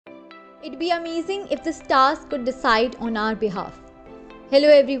It'd be amazing if the stars could decide on our behalf. Hello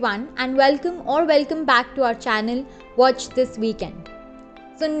everyone and welcome back to our channel Watch This Weekend.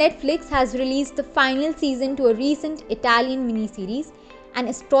 So Netflix has released the final season to a recent Italian miniseries, An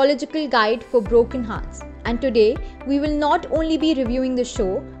Astrological Guide for Broken Hearts. And today we will not only be reviewing the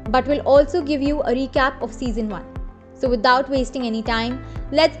show but will also give you a recap of season 1. So without wasting any time,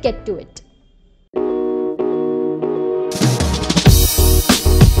 let's get to it.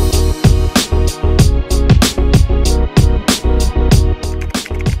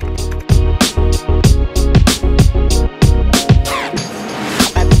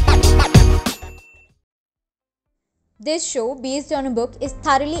 This show, based on a book, is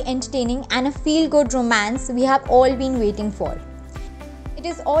thoroughly entertaining and a feel-good romance we have all been waiting for. It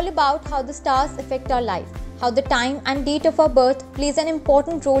is all about how the stars affect our life, how the time and date of our birth plays an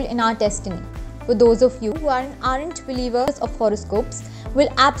important role in our destiny. For those of you who aren't believers of horoscopes,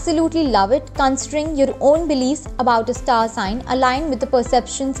 will absolutely love it, considering your own beliefs about a star sign align with the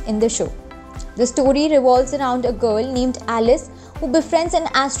perceptions in the show. The story revolves around a girl named Alice who befriends an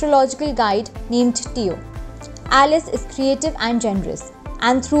astrological guide named Theo. Alice is creative and generous,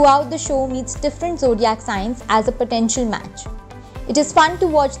 and throughout the show meets different zodiac signs as a potential match. It is fun to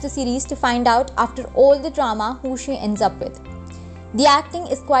watch the series to find out, after all the drama, who she ends up with. The acting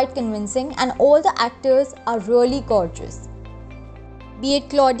is quite convincing and all the actors are really gorgeous. Be it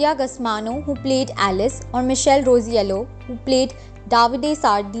Claudia Gusmano, who played Alice, or Michele Rosiello, who played Davide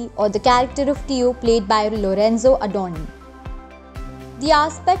Sardi, or the character of Theo played by Lorenzo Adorni. The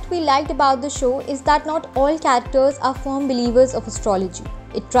aspect we liked about the show is that not all characters are firm believers of astrology.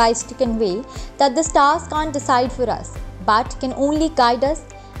 It tries to convey that the stars can't decide for us, but can only guide us,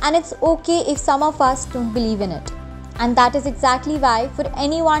 and it's okay if some of us don't believe in it. And that is exactly why, for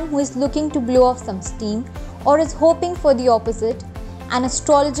anyone who is looking to blow off some steam or is hoping for the opposite, An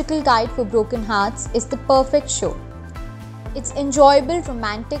Astrological Guide for Broken Hearts is the perfect show. It's enjoyable,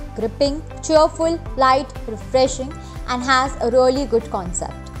 romantic, gripping, cheerful, light, refreshing, and has a really good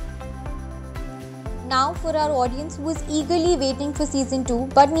concept. Now for our audience who is eagerly waiting for season 2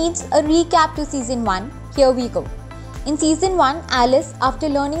 but needs a recap to season 1, here we go. In season 1, Alice, after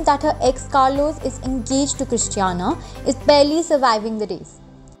learning that her ex Carlos is engaged to Cristina, is barely surviving the days.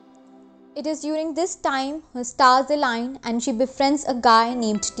 It is during this time her stars align and she befriends a guy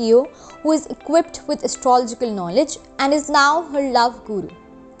named Theo who is equipped with astrological knowledge and is now her love guru.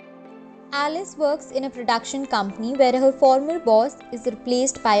 Alice works in a production company where her former boss is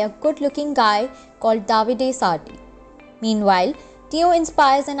replaced by a good-looking guy called Davide Sardi. Meanwhile, Theo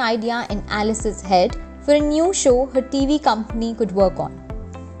inspires an idea in Alice's head for a new show her TV company could work on.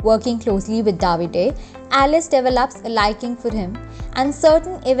 Working closely with Davide, Alice develops a liking for him, and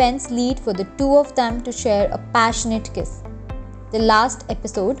certain events lead for the two of them to share a passionate kiss. The last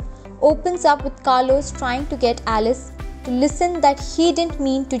episode opens up with Carlos trying to get Alice to listen that he didn't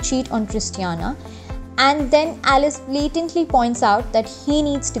mean to cheat on Cristina, and then Alice blatantly points out that he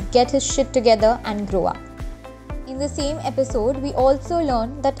needs to get his shit together and grow up. In the same episode, we also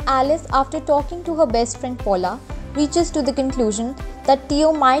learn that Alice, after talking to her best friend Paola, reaches to the conclusion that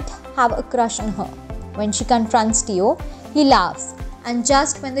Theo might have a crush on her. When she confronts Theo, he laughs, and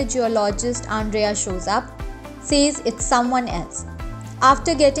just when the geologist Andrea shows up, says it's someone else.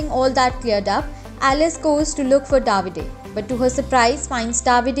 After getting all that cleared up, Alice goes to look for Davide, but to her surprise finds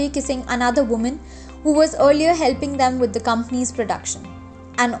Davide kissing another woman who was earlier helping them with the company's production.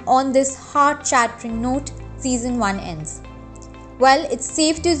 And on this heart-shattering note, season 1 ends. Well, it's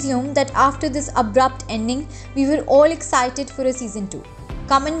safe to assume that after this abrupt ending, we were all excited for a season 2.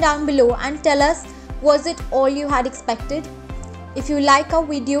 Comment down below and tell us, was it all you had expected? If you like our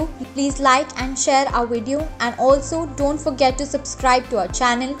video, please like and share our video, and also don't forget to subscribe to our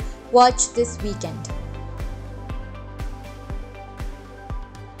channel Watch This Weekend.